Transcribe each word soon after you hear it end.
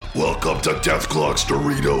Welcome to Deathclock's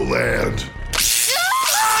Dorito Land.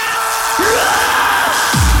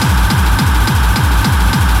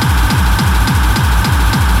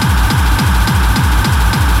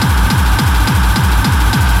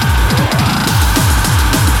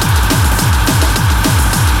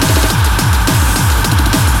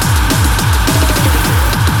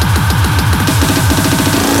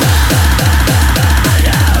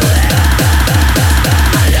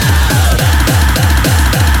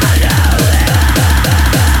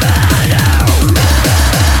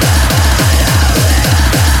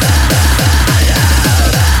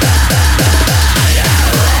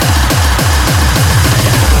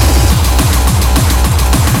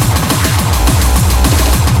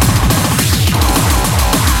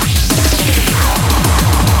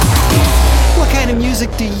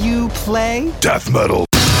 Do you play? Death metal.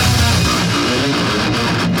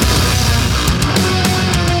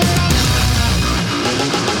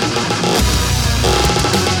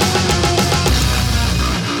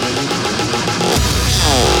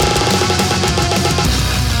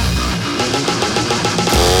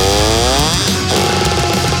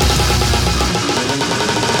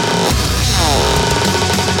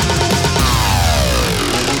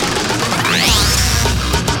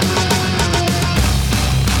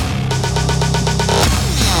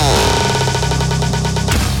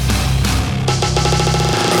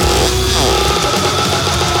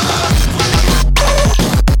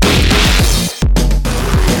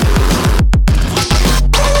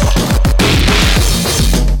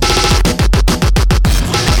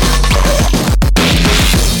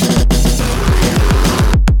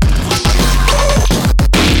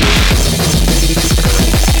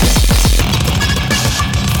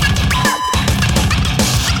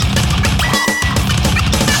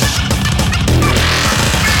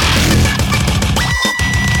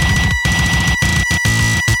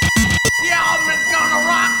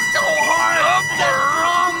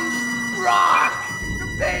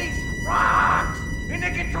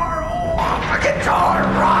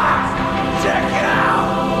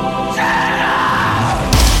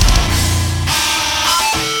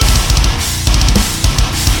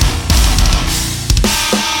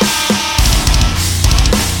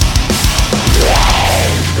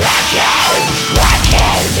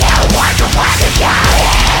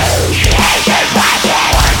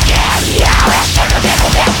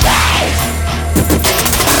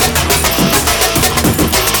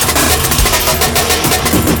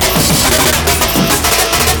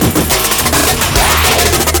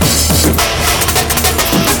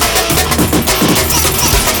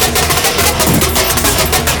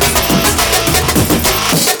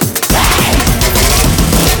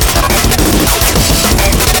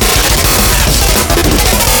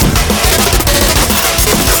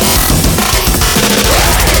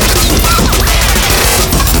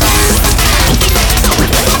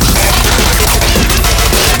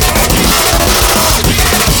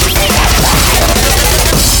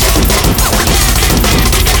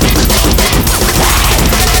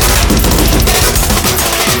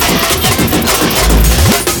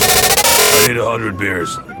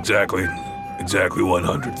 Beers. Exactly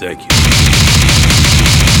 100, thank you.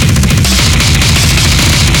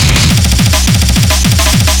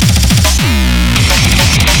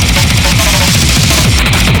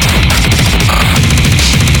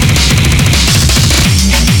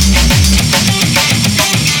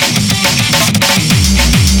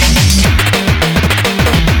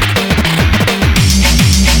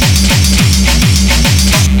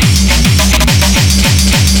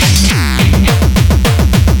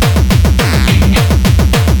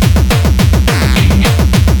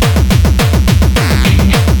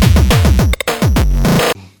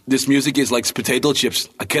 This music is like potato chips.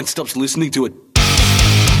 I can't stop listening to it.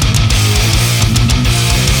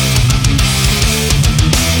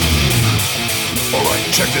 Alright,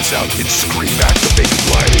 check this out. It's Scream Activate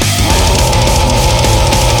Play.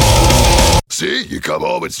 See? You come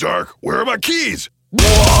home, it's dark. Where are my keys?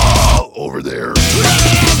 Whoa! Over there.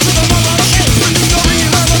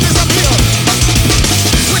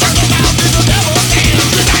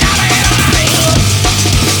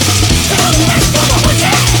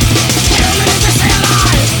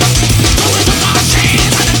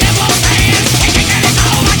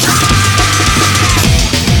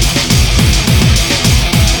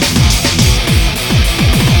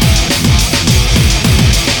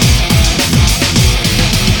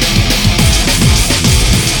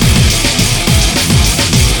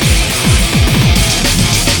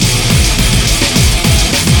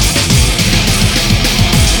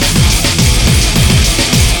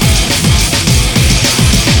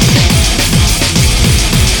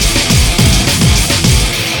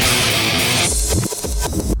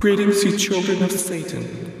 Greetings, you children of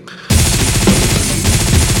Satan.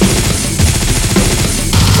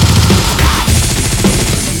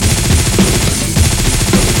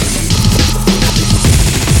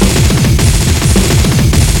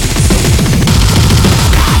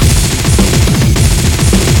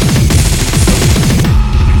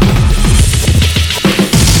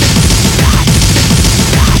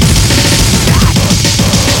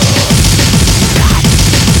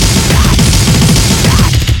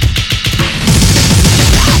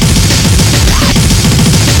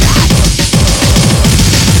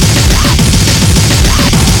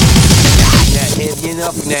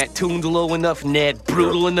 Not tuned low enough, not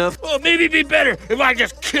brutal enough. Well, maybe it'd be better if I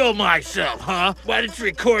just kill myself, huh? Why didn't you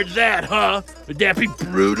record that, huh? Would that be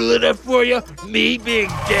brutal enough for you? Me being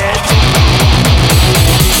dead?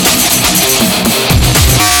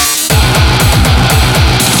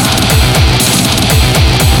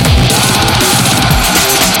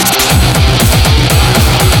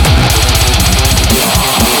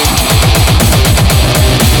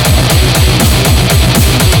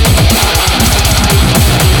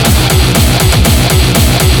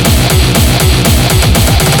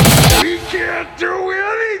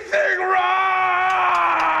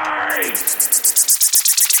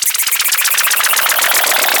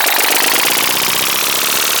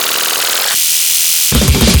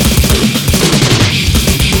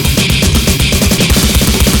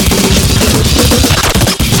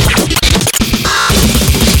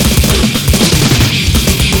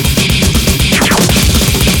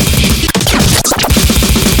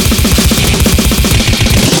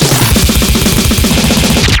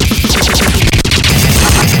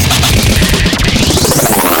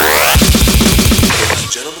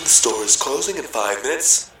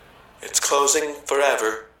 It's closing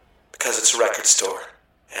forever because it's a record store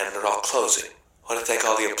and they're all closing. I want to thank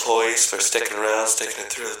all the employees for sticking around, sticking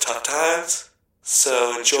it through the tough times.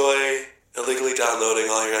 So enjoy illegally downloading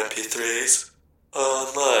all your MP3s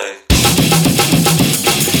online.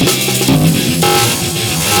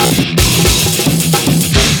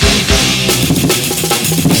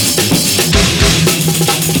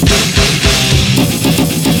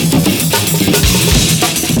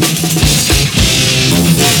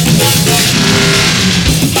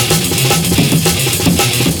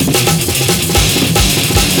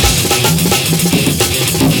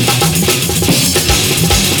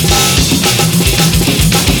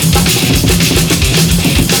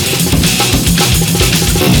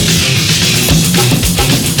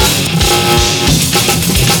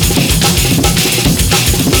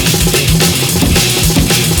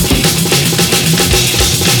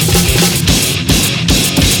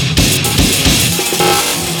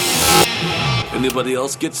 Anybody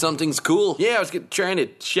else get something's cool? Yeah, I was trying to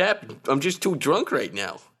shop. I'm just too drunk right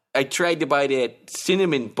now. I tried to buy that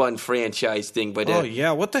cinnamon bun franchise thing, but oh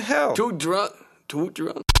yeah, what the hell? Too drunk.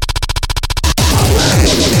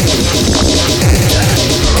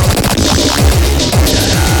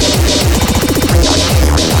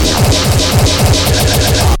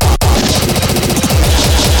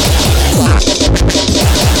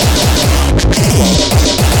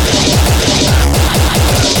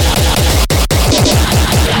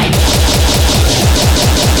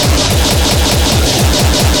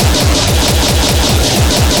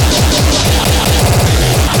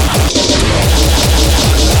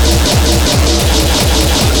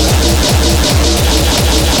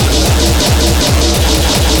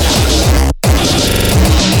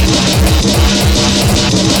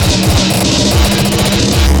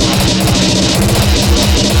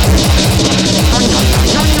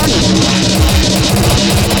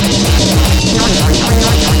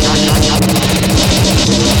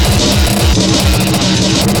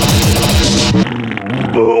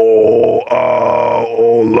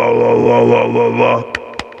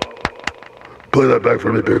 Play that back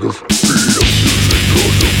for me, Pickles.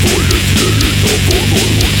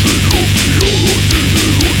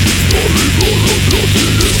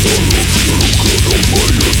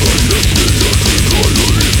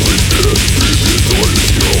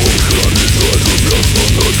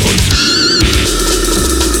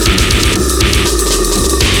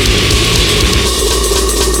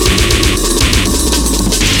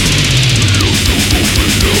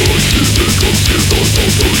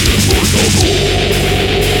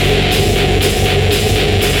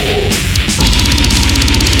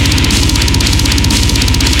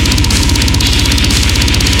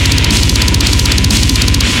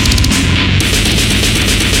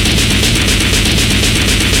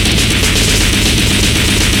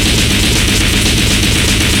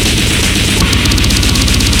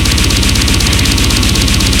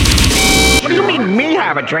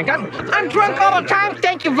 have a drink. I'm drunk all the time,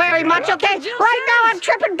 thank you very much, okay? Right now I'm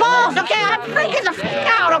tripping balls, okay? I'm freaking the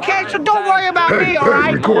out, okay? So don't worry about me, all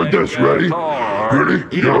right? Record this. Ready? Ready?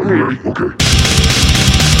 Yeah, ready. Okay.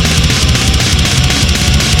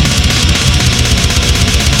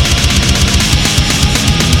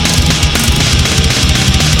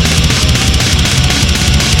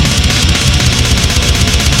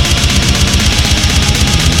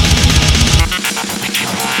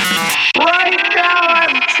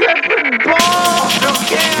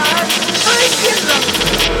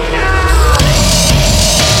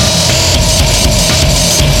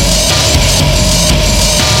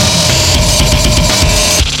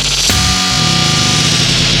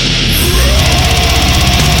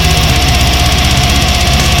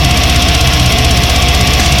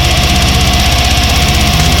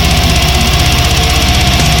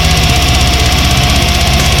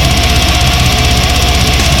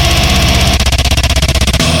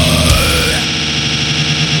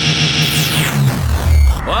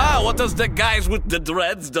 The guys with the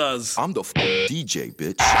dreads does. I'm the DJ,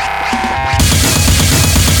 bitch.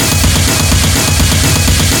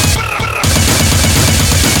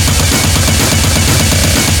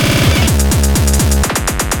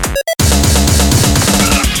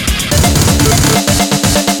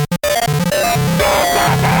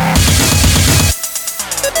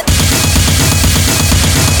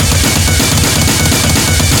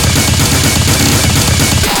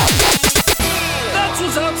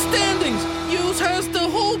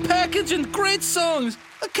 Songs.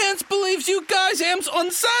 I can't believe you guys amps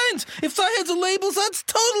on signs. If I had the labels, I'd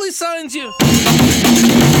totally signs you.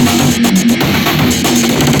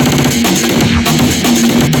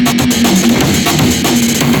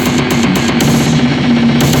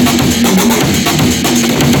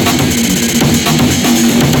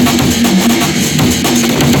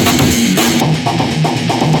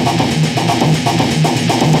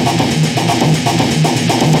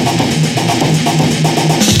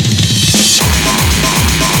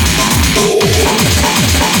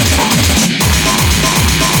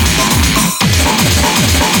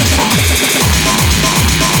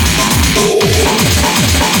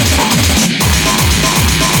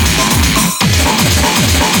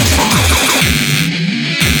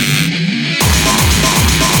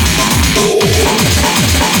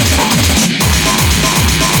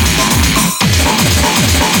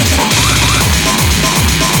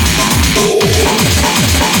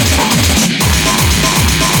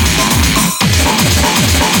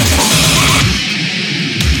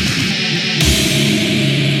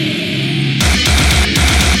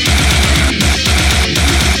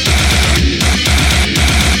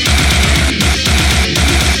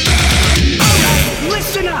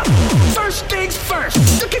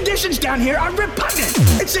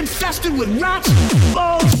 With rats,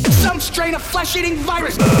 moles, some strain of flesh-eating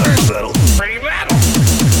virus. Metal. Pretty metal.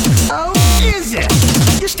 Oh, is it?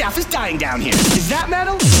 Your staff is dying down here. Is that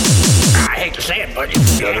metal? I hate to say it, but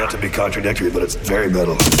Yeah, not to be contradictory, but it's very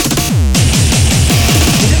metal. Is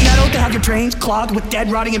it metal to have your drains clogged with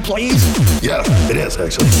dead, rotting employees? Yeah, it is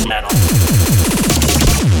actually. Metal.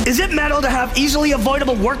 Is it metal to have easily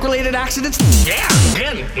avoidable work-related accidents? Yeah,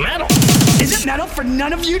 again, metal. Is it metal for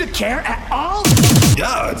none of you to care at all?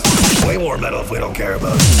 Yeah, it's way more metal if we don't care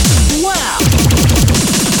about it. Wow.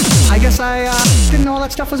 I guess I didn't know all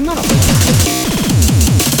that stuff was metal.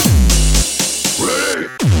 Ready?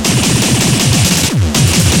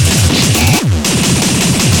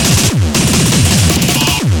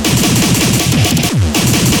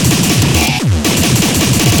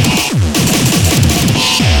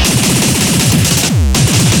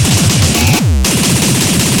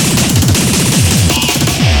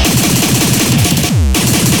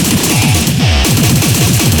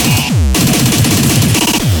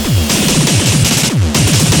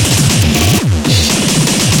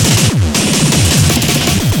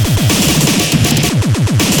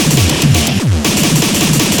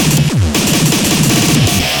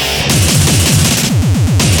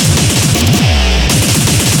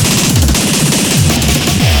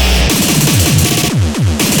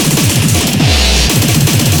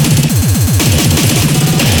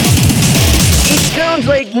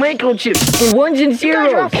 Like microchip for ones and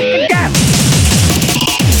zeros.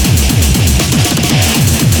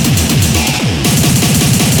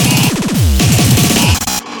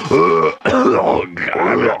 Oh,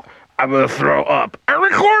 God. I'm gonna throw up. I'm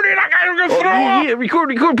recording. I'm gonna throw up. Yeah,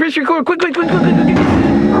 record, press record. Quick.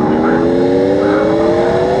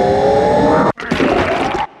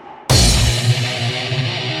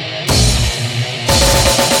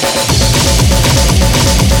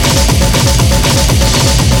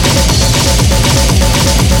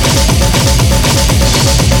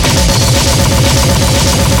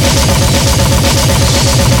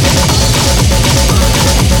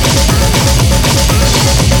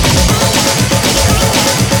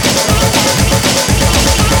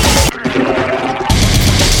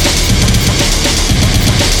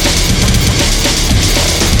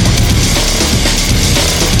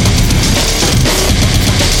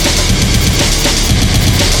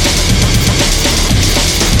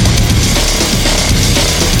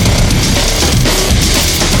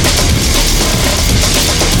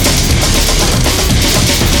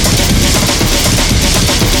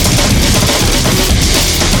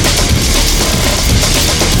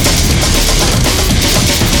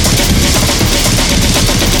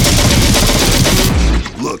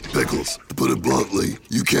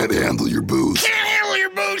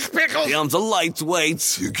 I'm the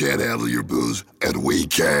lightweight. You can't handle your booze, and we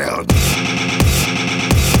can.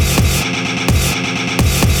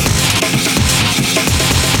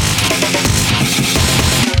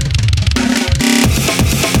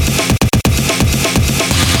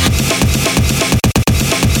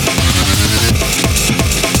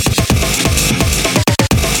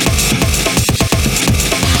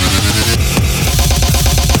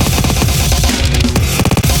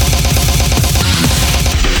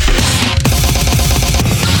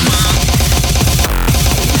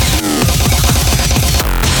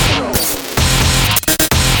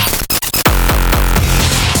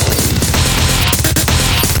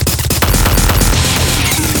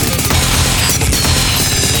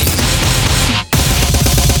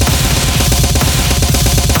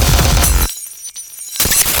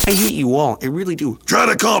 I hate you all. I really do. Try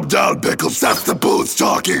to calm down, Pickles. That's the booze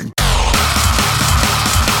talking.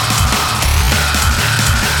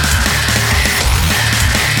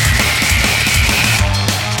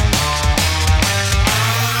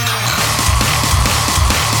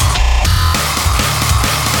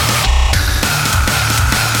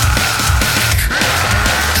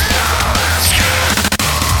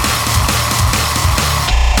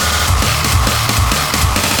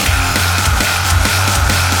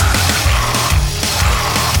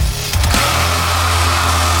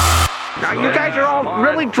 You guys are all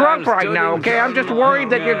really drunk right now, okay? I'm just worried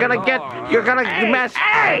that you're gonna mess.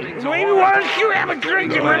 Hey, maybe why don't you have a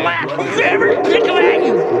drink and relax? Never tickle at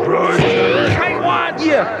you. I want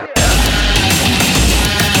you.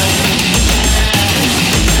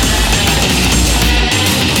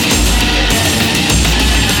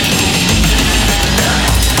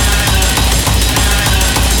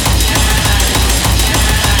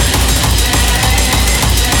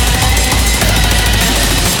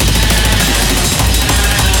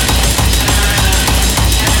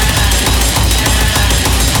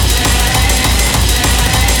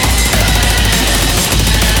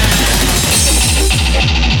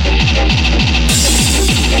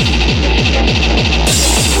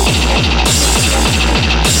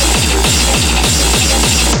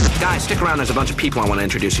 Stick around, there's a bunch of people I want to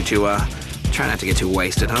introduce you to. Try not to get too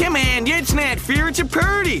wasted, huh? Come on, it's not fair, it's a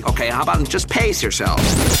party. Okay, how about just pace yourselves?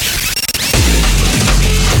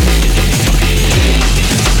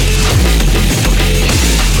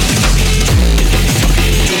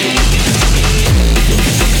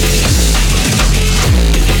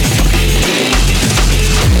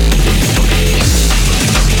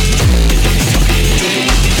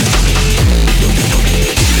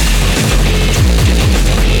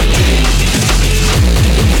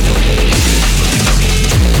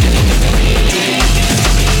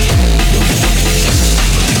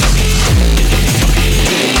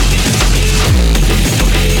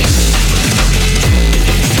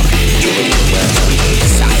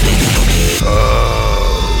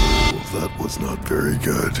 Not very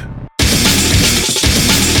good.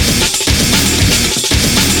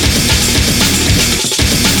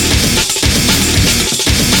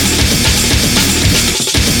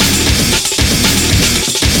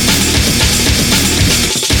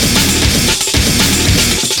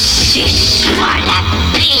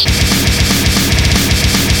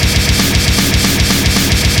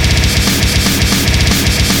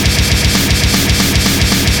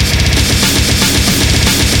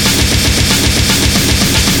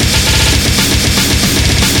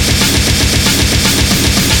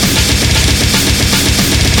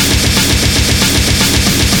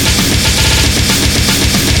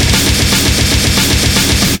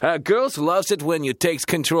 Girls loves it when you takes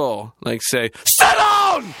control. Like say, sit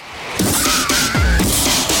down!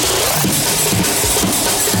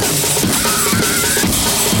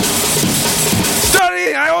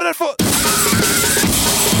 Study, I ordered for...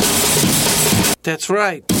 That's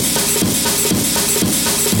right.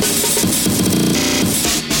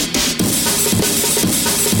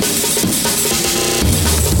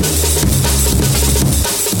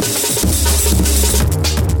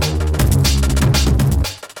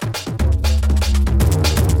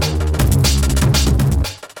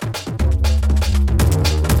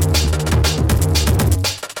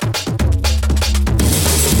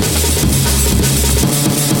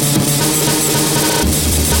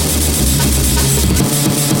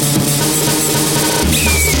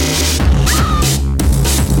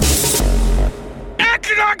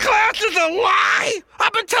 This is a lie!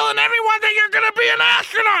 I've been telling everyone that you're gonna be an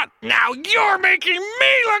astronaut! Now you're making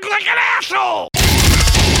me look like an asshole!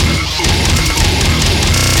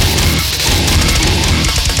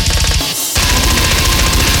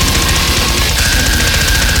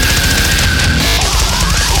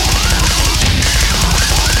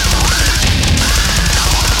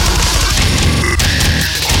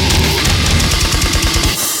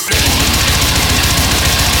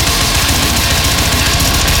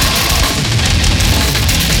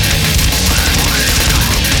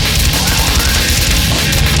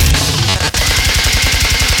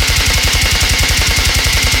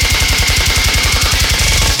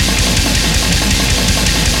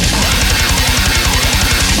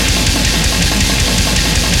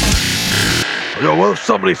 what if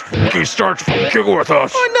somebody starts fucking with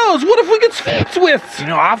us? Who knows? What if we get f***ed with? You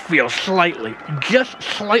know, I feel just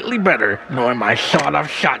slightly better knowing my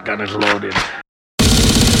sawed-off shotgun is loaded.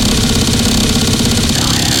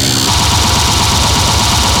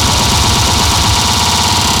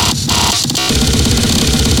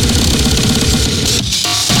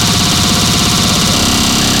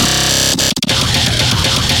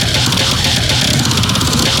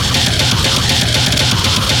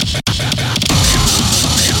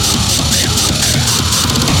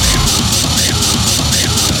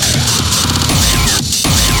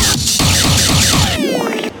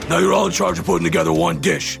 Now you're all in charge of putting together one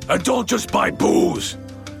dish. And don't just buy booze.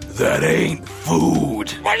 That ain't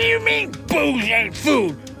food. What do you mean booze ain't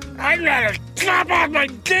food? I'd rather chop off my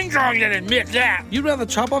ding-dong than admit that. You'd rather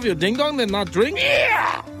chop off your ding-dong than not drink?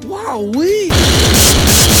 Yeah! Wow-wee!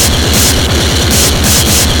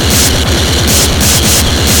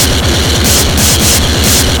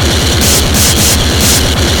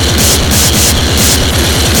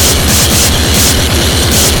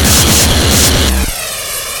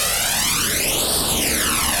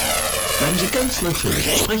 Bleiben Sie ganz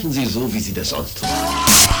natürlich. Sprechen Sie so, wie Sie das sonst tun.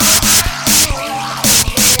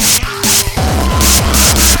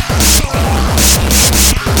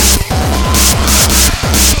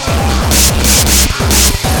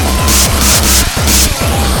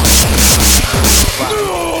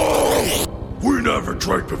 We never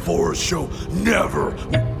drank before a show. Never.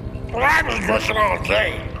 Well, I was listening all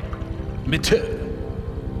day. Me too.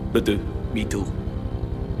 Me too.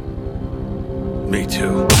 Me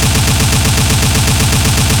too.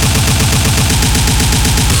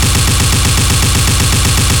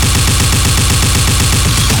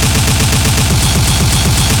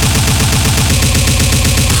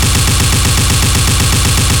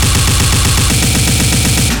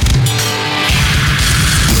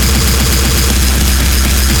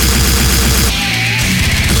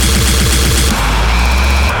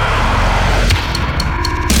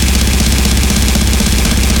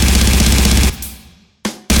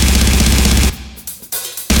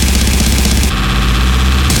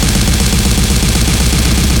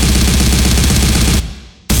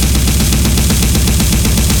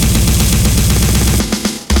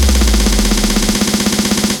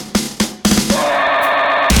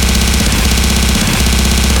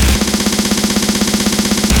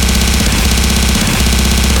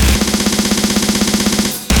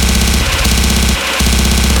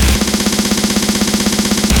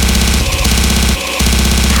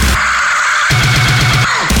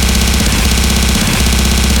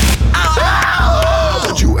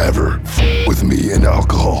 With me and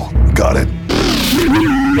alcohol. Got it?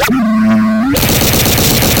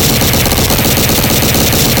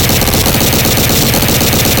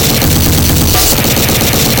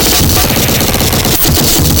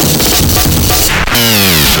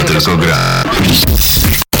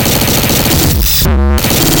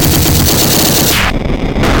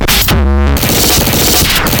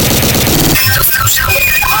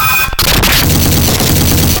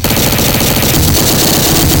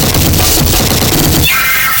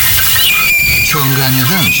 Ciąganie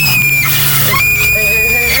węża.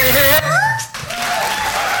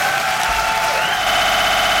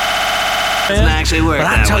 Doesn't actually work. But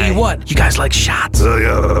I that tell way. you what, you guys like shots.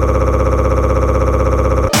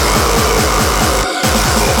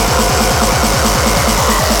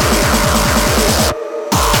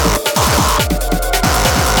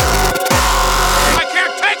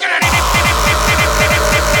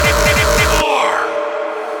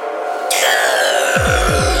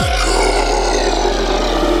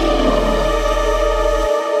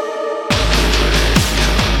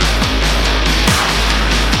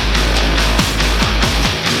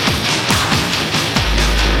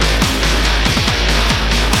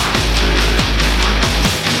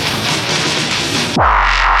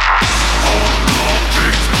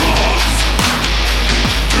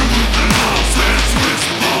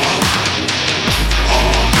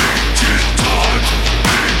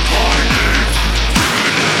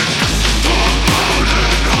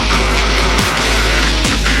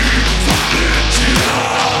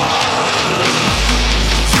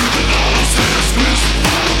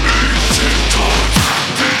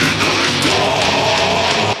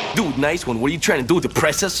 Nice one. What are you trying to do?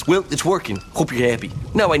 Depress us? Well, it's working. Hope you're happy.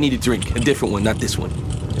 Now I need a drink. A different one, not this one.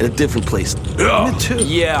 At a different place. Yeah. Me too.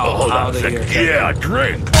 Yeah, Hold on out a of second. here. Yeah,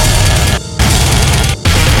 drink.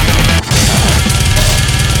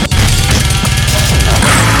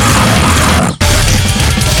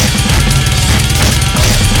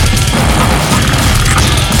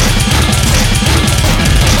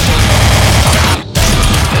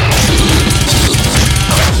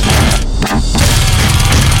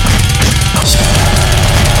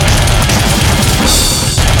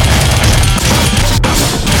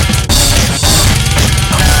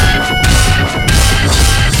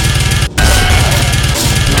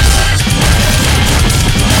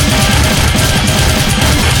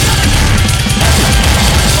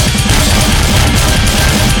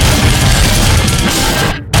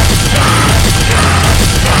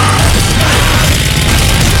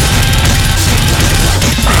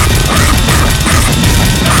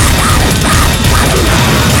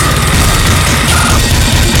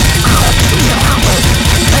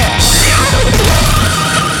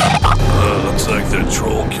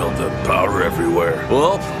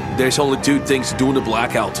 there's only two things to do in the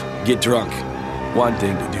blackout. Get drunk. One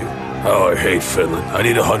thing to do. Oh, I hate Finland. I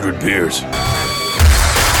need 100 beers.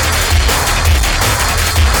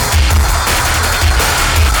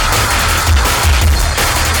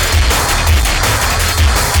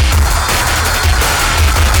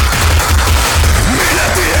 Minä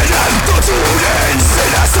tiedän totuuden,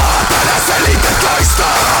 sinä saatana selitä toista.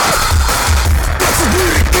 Katso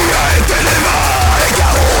pyrkiä etenemään, eikä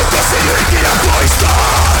ootasi yhtiä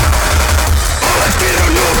poistaa. Olet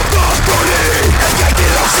kirjonnut tahtoni, eikä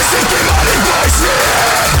kirjauksesi kimanin poisi.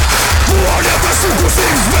 Vuodelta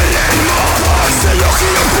sukusin veden maahan, se joki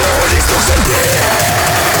on puhdistuksen tie.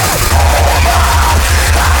 Oman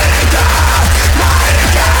härkään,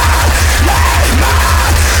 härkään,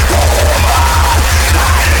 leimään. Oman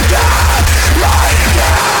härkään,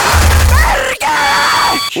 härkään,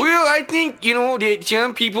 härkään. Well, I think, that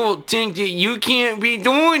some people think that you can't be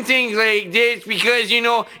doing things like this because,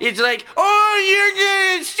 it's like, oh, you're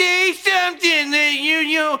gonna say something that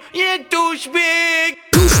you're douchebag.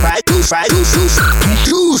 Douchebag, douchebag,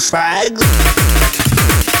 douchebag, douchebag.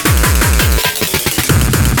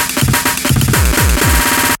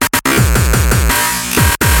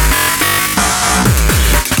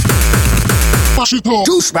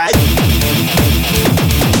 Douchebag.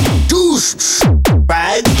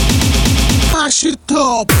 Douchebag. Wash it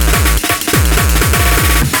up.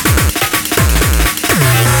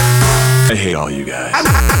 I hate all you guys.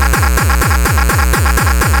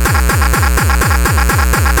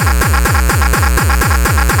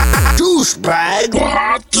 Douchebag.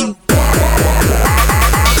 What? Douchebag.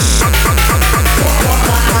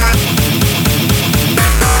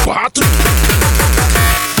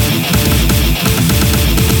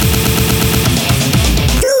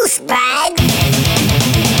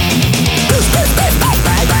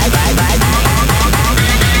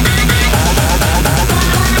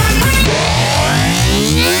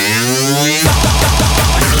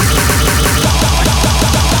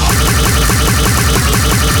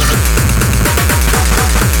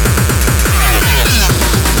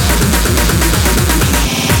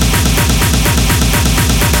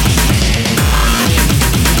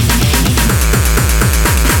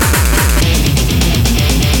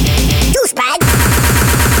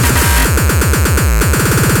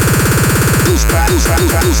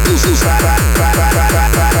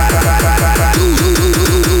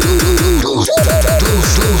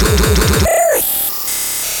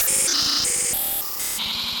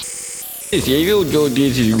 I don't know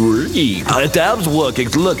this is working. It is working.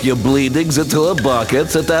 Look, you're bleeding into a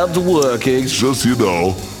bucket. It is working. Just, it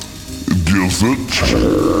gives it.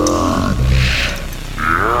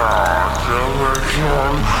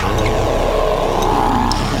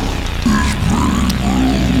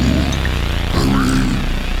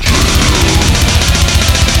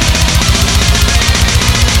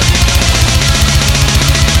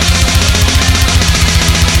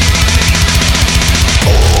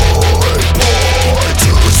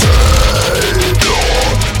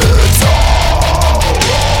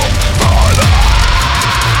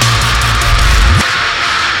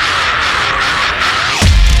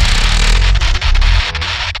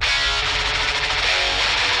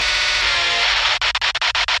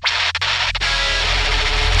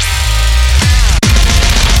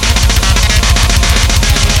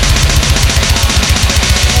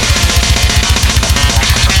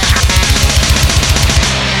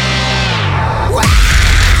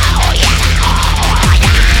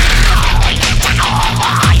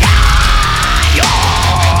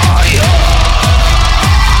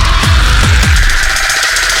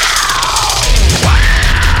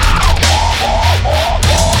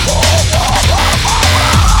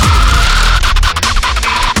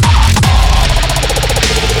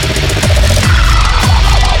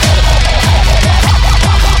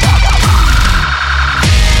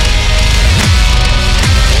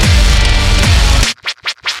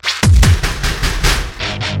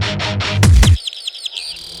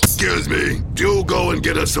 Excuse me. You go and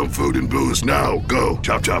get us some food and booze now. Go.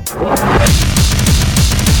 Chop, chop.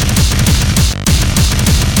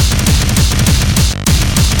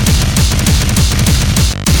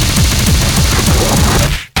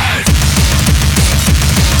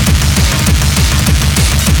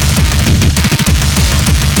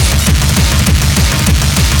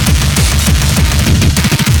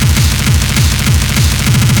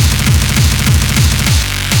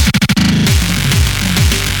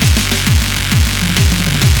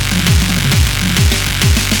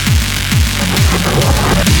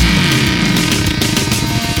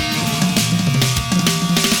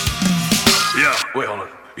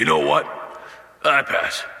 You know what? I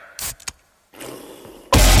pass.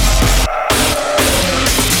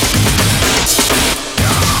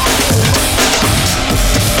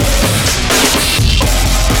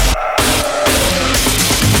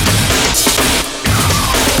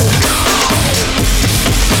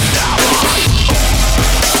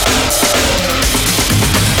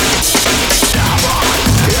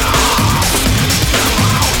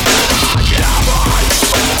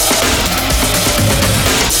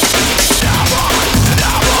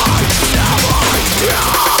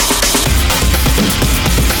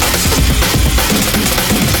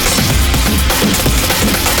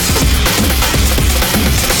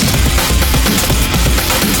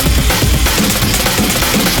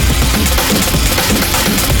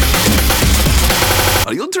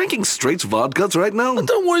 straight vodkas right now?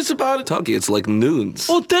 Don't worry about it. Tucky, it's like noons.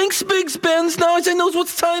 Oh, thanks, Big Spence. Now I knows what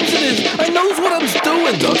time it is. I knows what I'm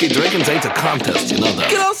doing. Tucky, drinking's ain't a contest, you know that.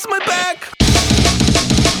 Get off my back.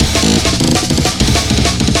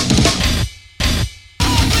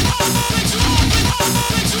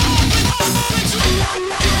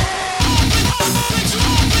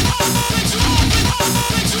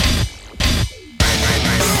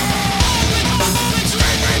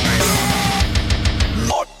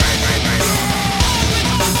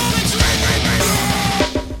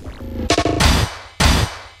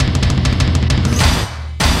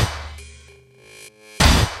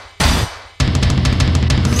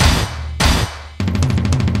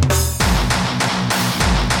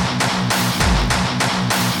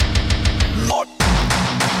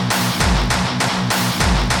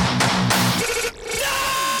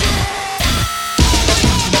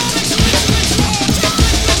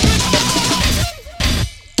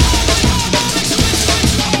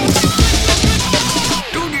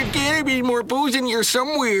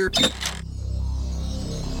 Somewhere. Tequila.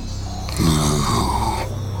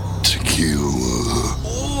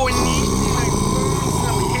 Oh, Nathan,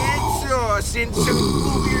 some hot sauce and some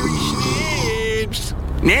blueberry schnapps.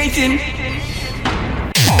 Nathan.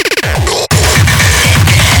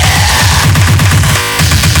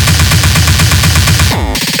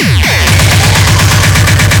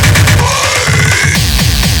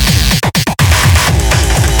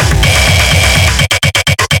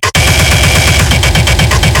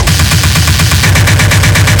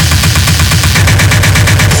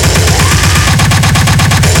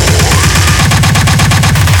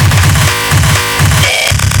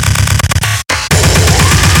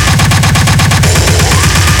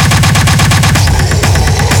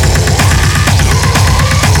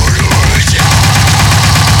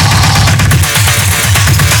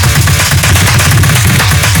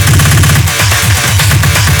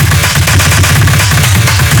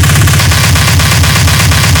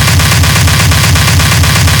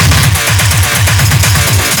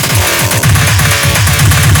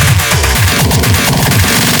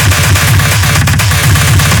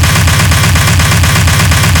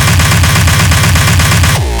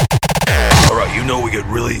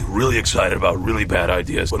 Really excited about really bad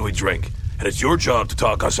ideas when we drink, and it's your job to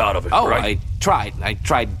talk us out of it, right? I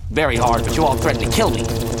tried very hard, but you all threatened to kill me.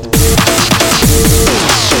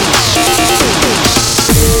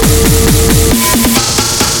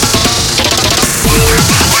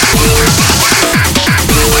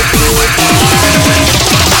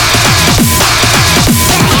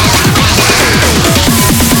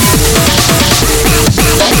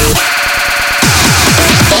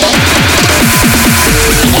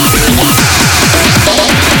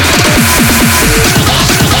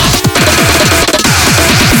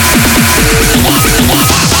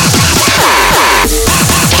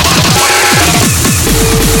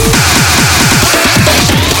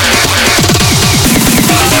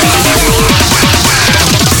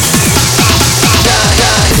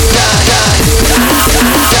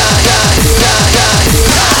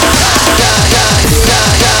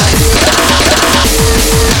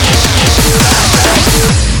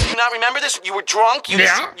 Drunk? You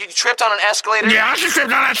tripped on an escalator? Yeah, I tripped on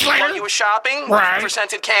an escalator. While you were shopping? Right. For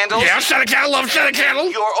scented candles? Yeah, scented candle, love scented candle.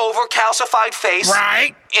 Your over-calcified face?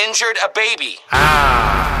 Right. Injured a baby.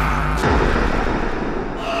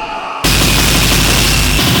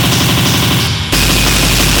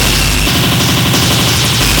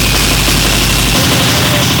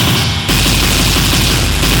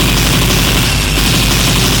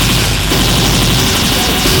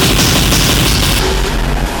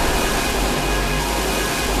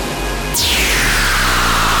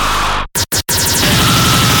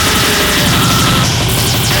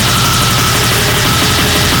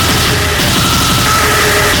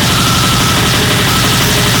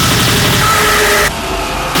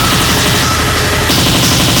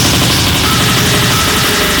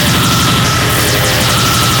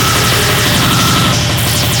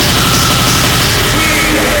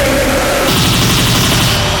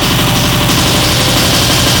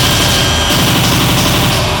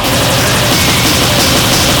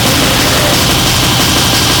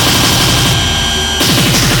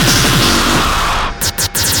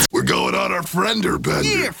 Friender bender.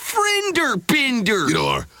 Yeah, friender bender. You know,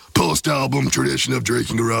 our post-album tradition of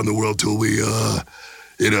drinking around the world till we,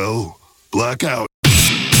 black out.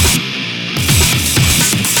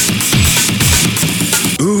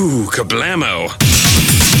 Ooh, kablamo.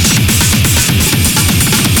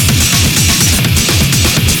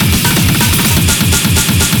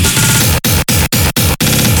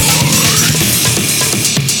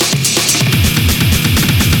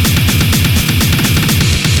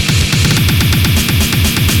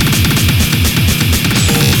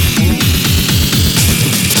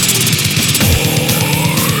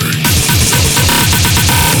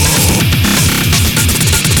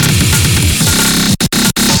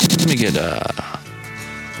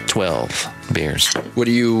 12 beers. What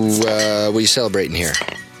are you celebrating here?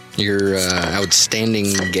 Your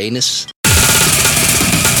outstanding gayness?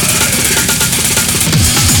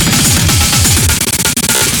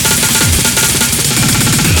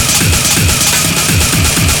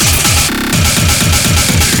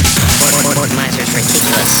 Miser's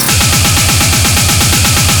ridiculous.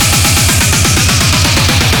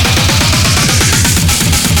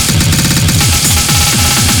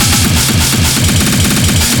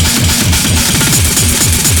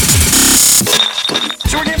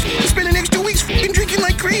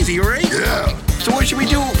 Crazy, right? Yeah. So what should we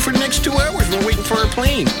do for the next 2 hours? We're waiting for our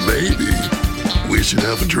plane. Maybe we should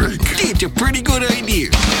have a drink. It's a pretty good idea.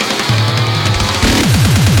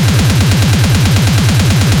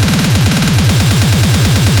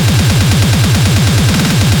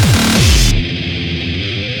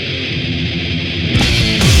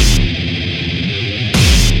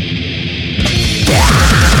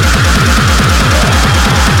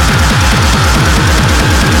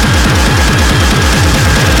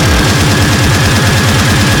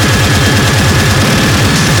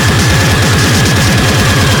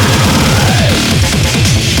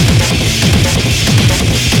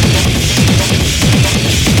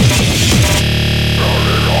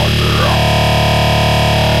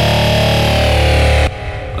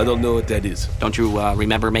 I don't know what that is. Don't you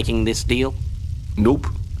remember making this deal? Nope.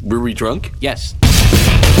 Were we drunk? Yes.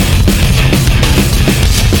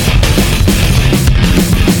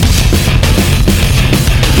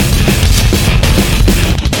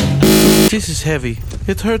 This is heavy.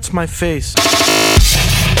 It hurts my face.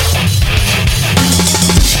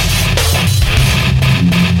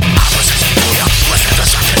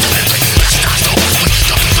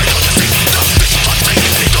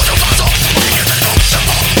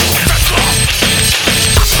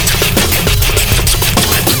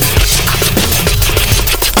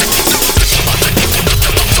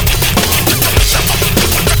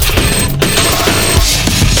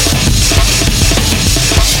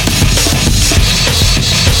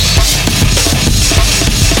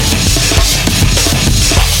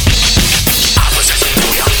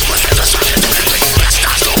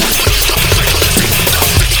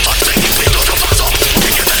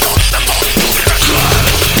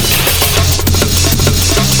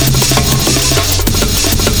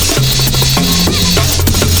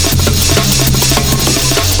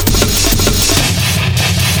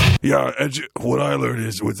 Yeah, what I learned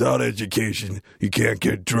is without education, you can't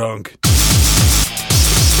get drunk.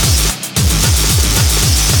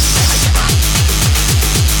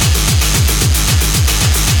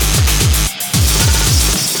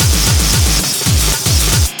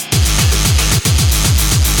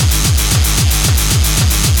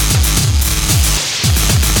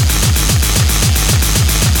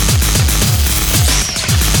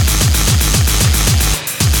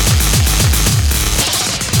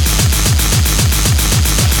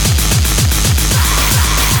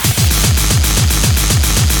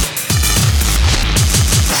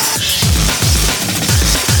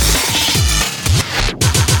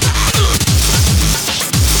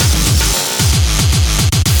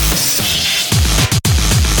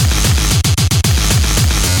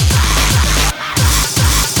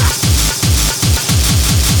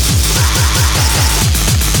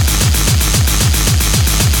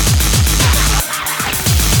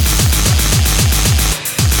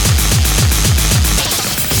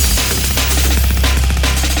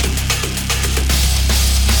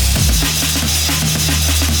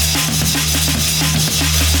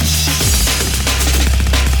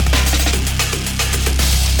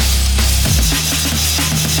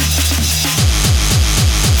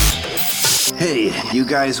 Hey, you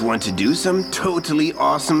guys want to do some totally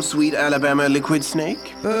awesome sweet Alabama liquid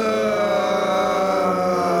snake?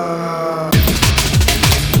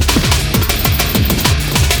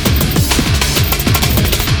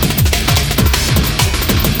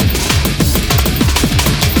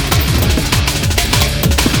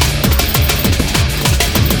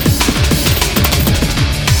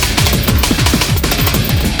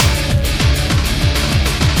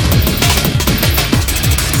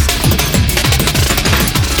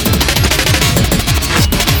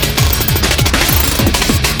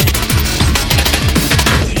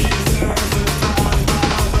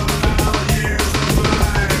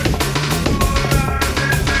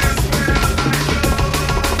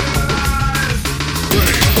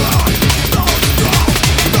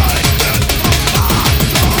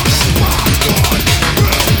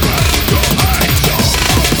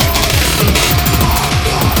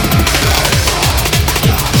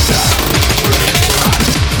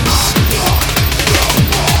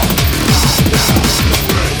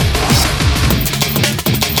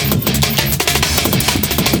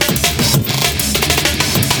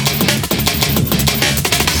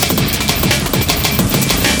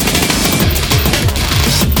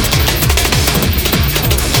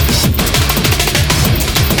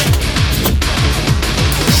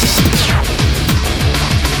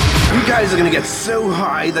 guys are gonna get so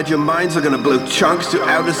high that your minds are gonna blow chunks to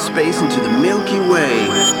outer space into the Milky Way.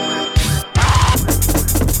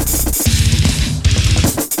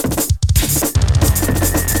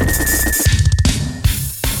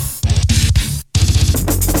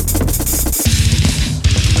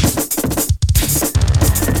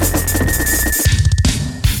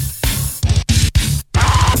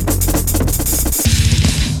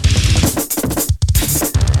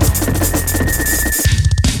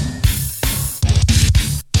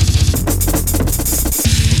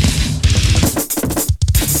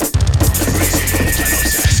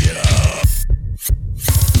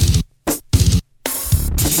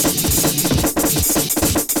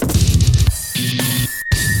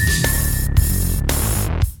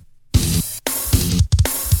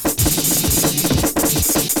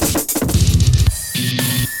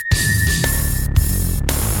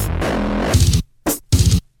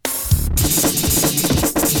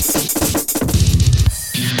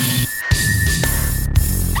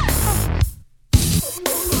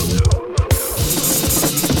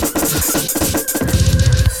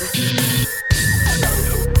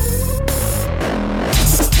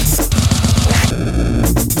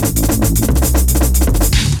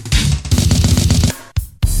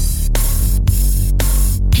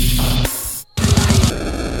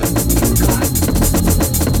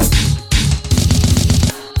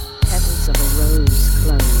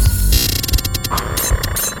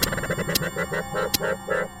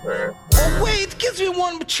 Oh wait, gives me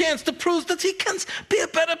one chance to prove that he can be a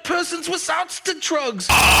better person without the drugs.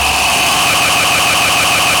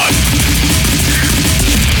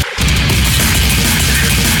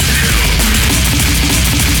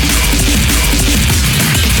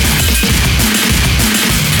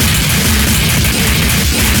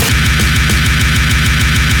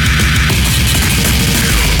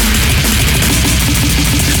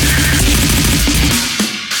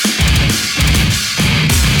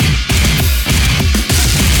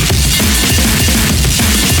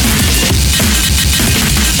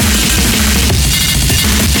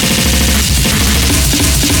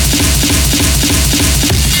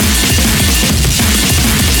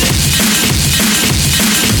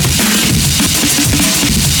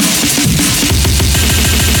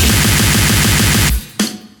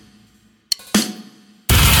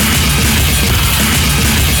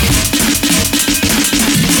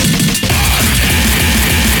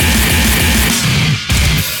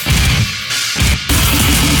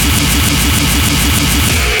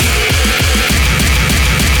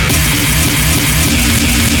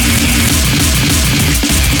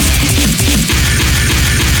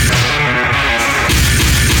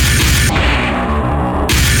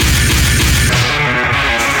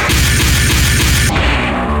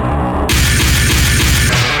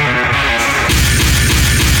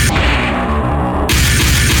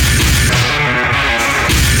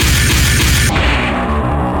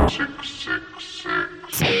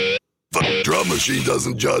 Machine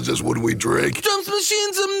doesn't judge us when we drink. Drums,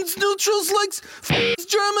 machines, and neutrals like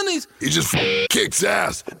Germany's. He just kicks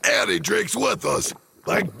ass, and he drinks with us.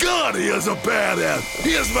 My God, he is a badass.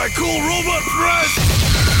 He is my cool robot friend.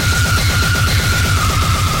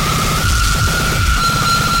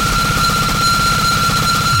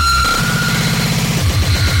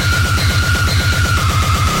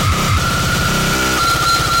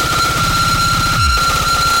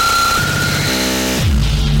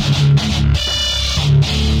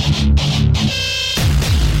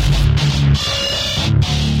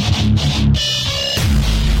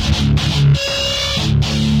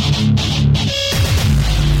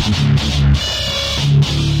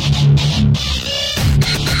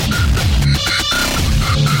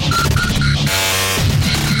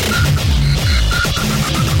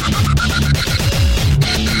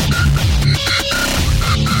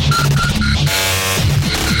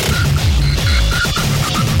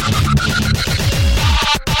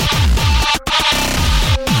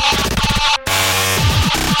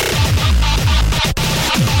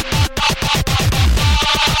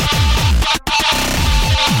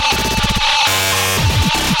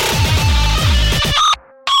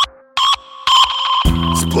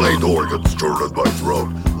 Splayed organs stored in my throat,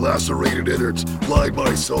 lacerated innards, blind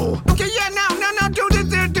my soul. Okay, yeah, now, do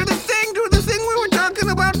the thing we were talking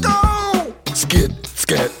about, go! Skid,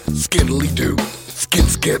 scat, skiddly-doo. Skid,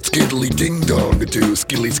 scat, skiddly, ding-dong-a-doo.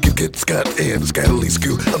 Skiddly, skid, scat, and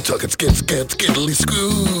scattily-scoo. I'm talking skid, scat,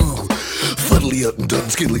 skiddly-scoo. Fuddly, up and done,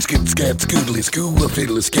 skiddly, skid, scat, skiddly-scoo. A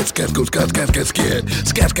fatalist, skid, scat, go, scat, scat, scat, scat.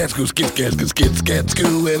 Scat, scat, scoo, skid, scat, go, skid, scat,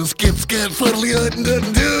 scoo. And skid, scat, fuddly, up and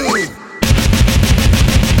done, do.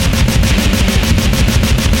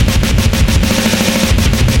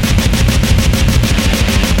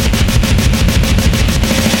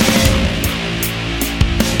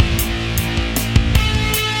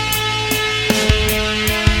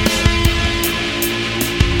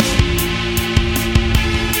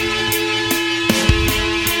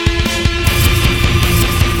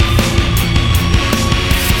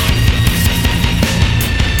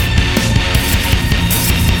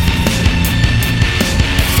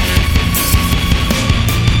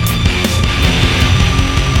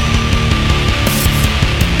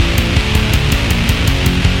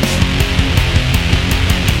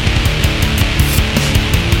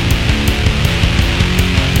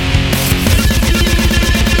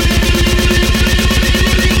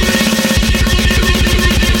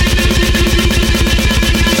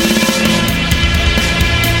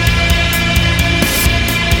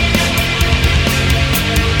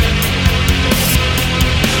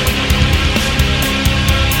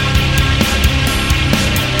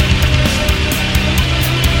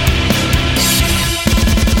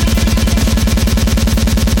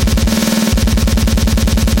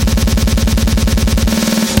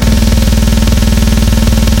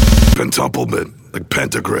 pentuplement, like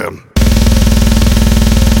pentagram.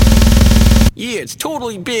 Yeah, it's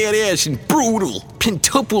totally badass and brutal.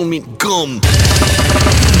 Pentuplement gum.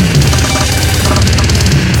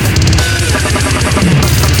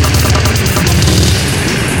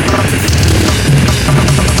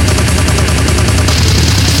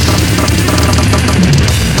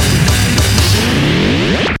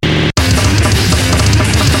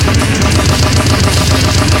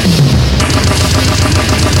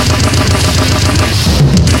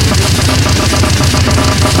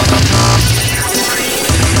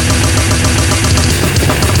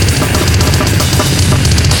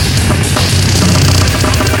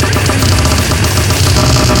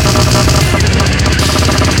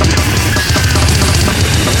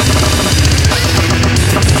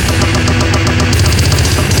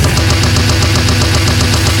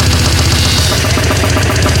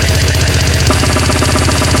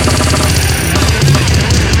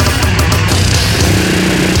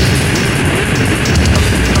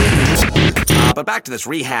 But back to this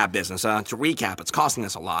rehab business. To recap, it's costing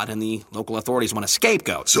us a lot, and the local authorities want a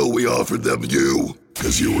scapegoat. So we offered them you,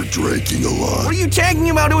 because you were drinking a lot. What are you talking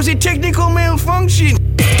about? It was a technical malfunction.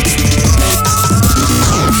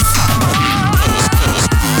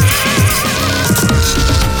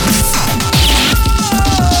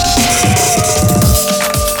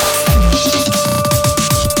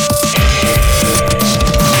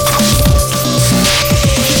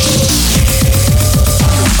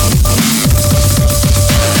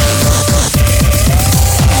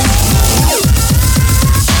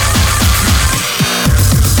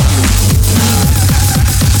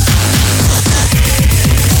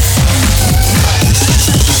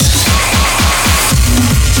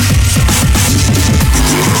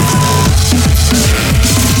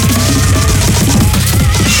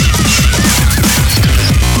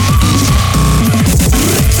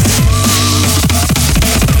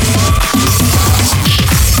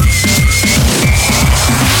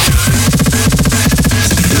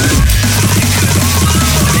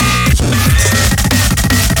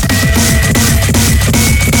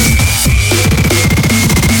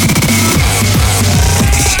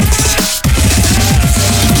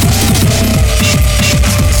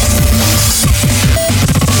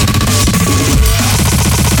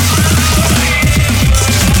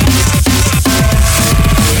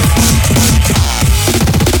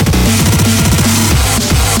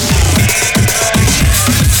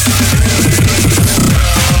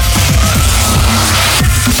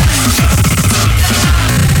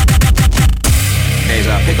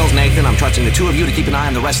 trusting the two of you to keep an eye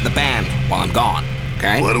on the rest of the band while I'm gone,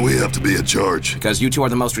 okay? Why do we have to be in charge? Because you two are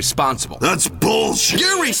the most responsible. That's bullshit!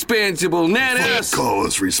 You're responsible, not us! Call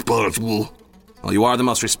us responsible. Well, you are the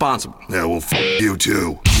most responsible. Yeah, well, you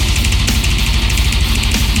too.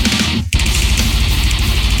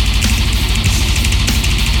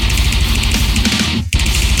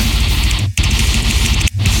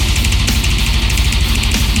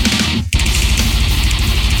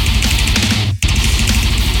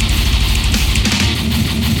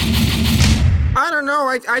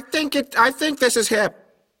 I think this is hip.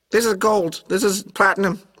 This is gold. This is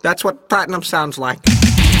platinum. That's what platinum sounds like.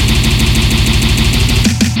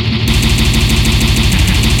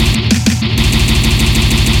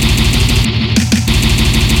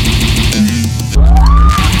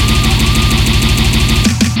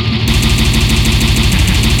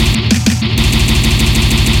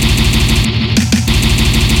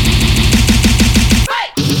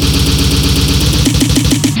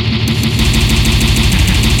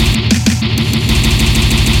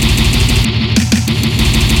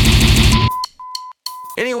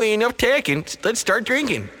 Anyway, enough talking. Let's start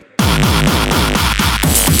drinking.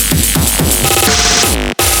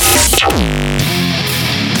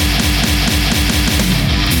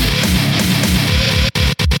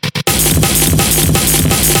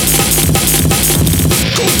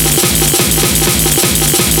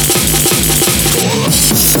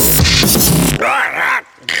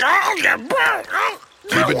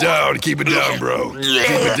 Keep it down, bro. Keep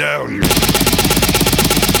it down.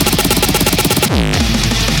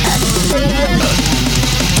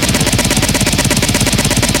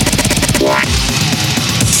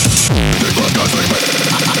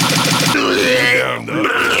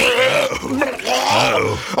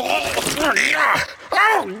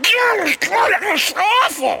 Oh, God, it was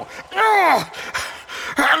awful.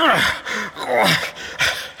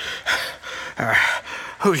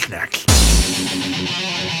 Who's next?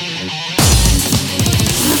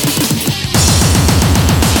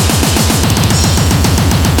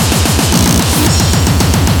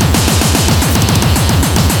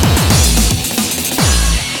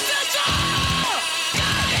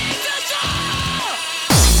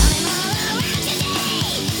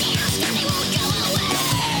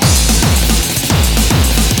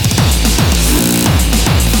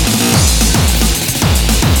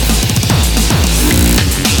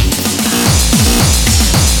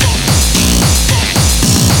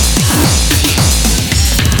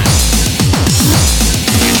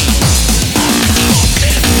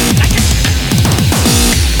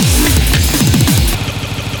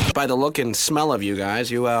 by the look and smell of you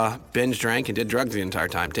guys, you binge drank and did drugs the entire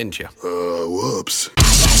time, didn't you? Whoops.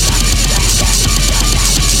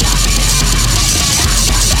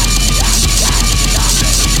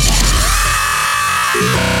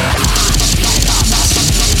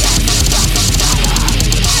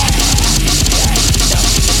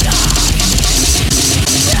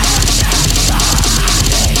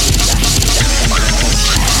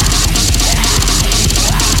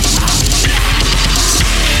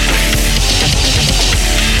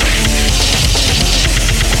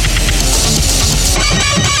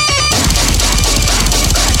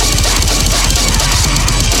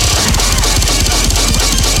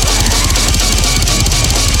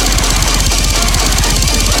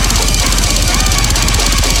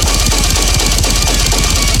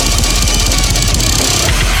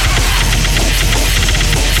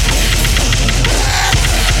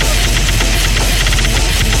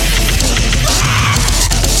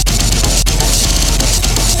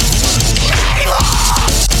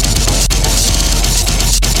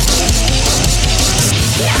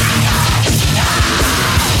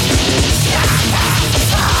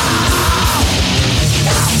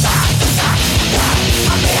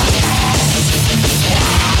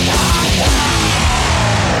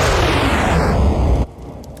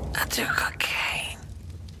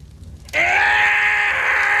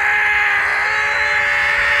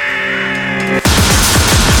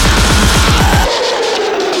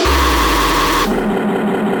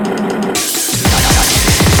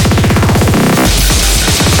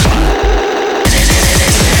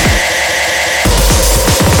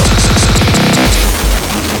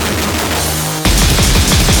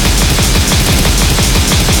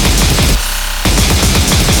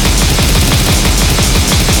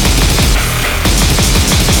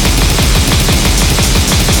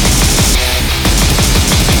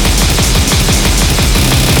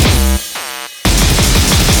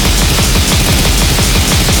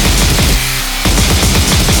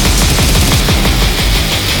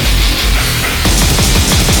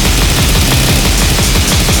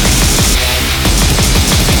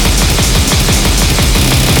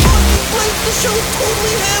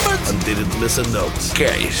 Listen notes.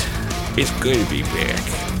 Guys, it's good to be back.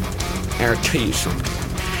 I'll tell you something.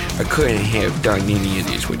 I couldn't have done any of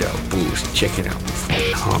this without booze. Check it out,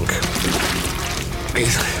 you hunk.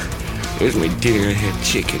 Here's my dinner. I had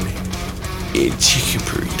chicken and chicken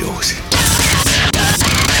burritos.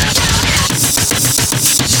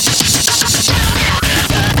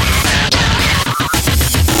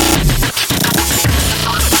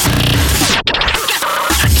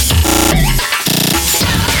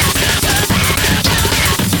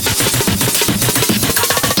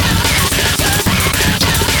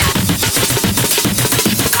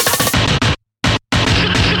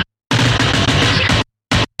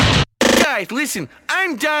 Listen,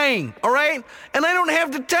 I'm dying, alright? And I don't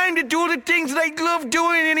have the time to do the things that I love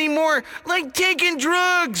doing anymore, like taking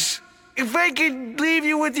drugs. If I could leave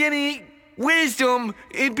you with any wisdom,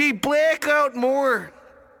 it'd be black out more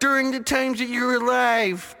during the times that you're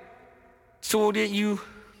alive, so that you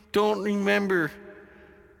don't remember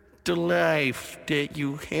the life that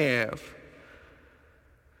you have.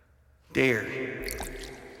 There.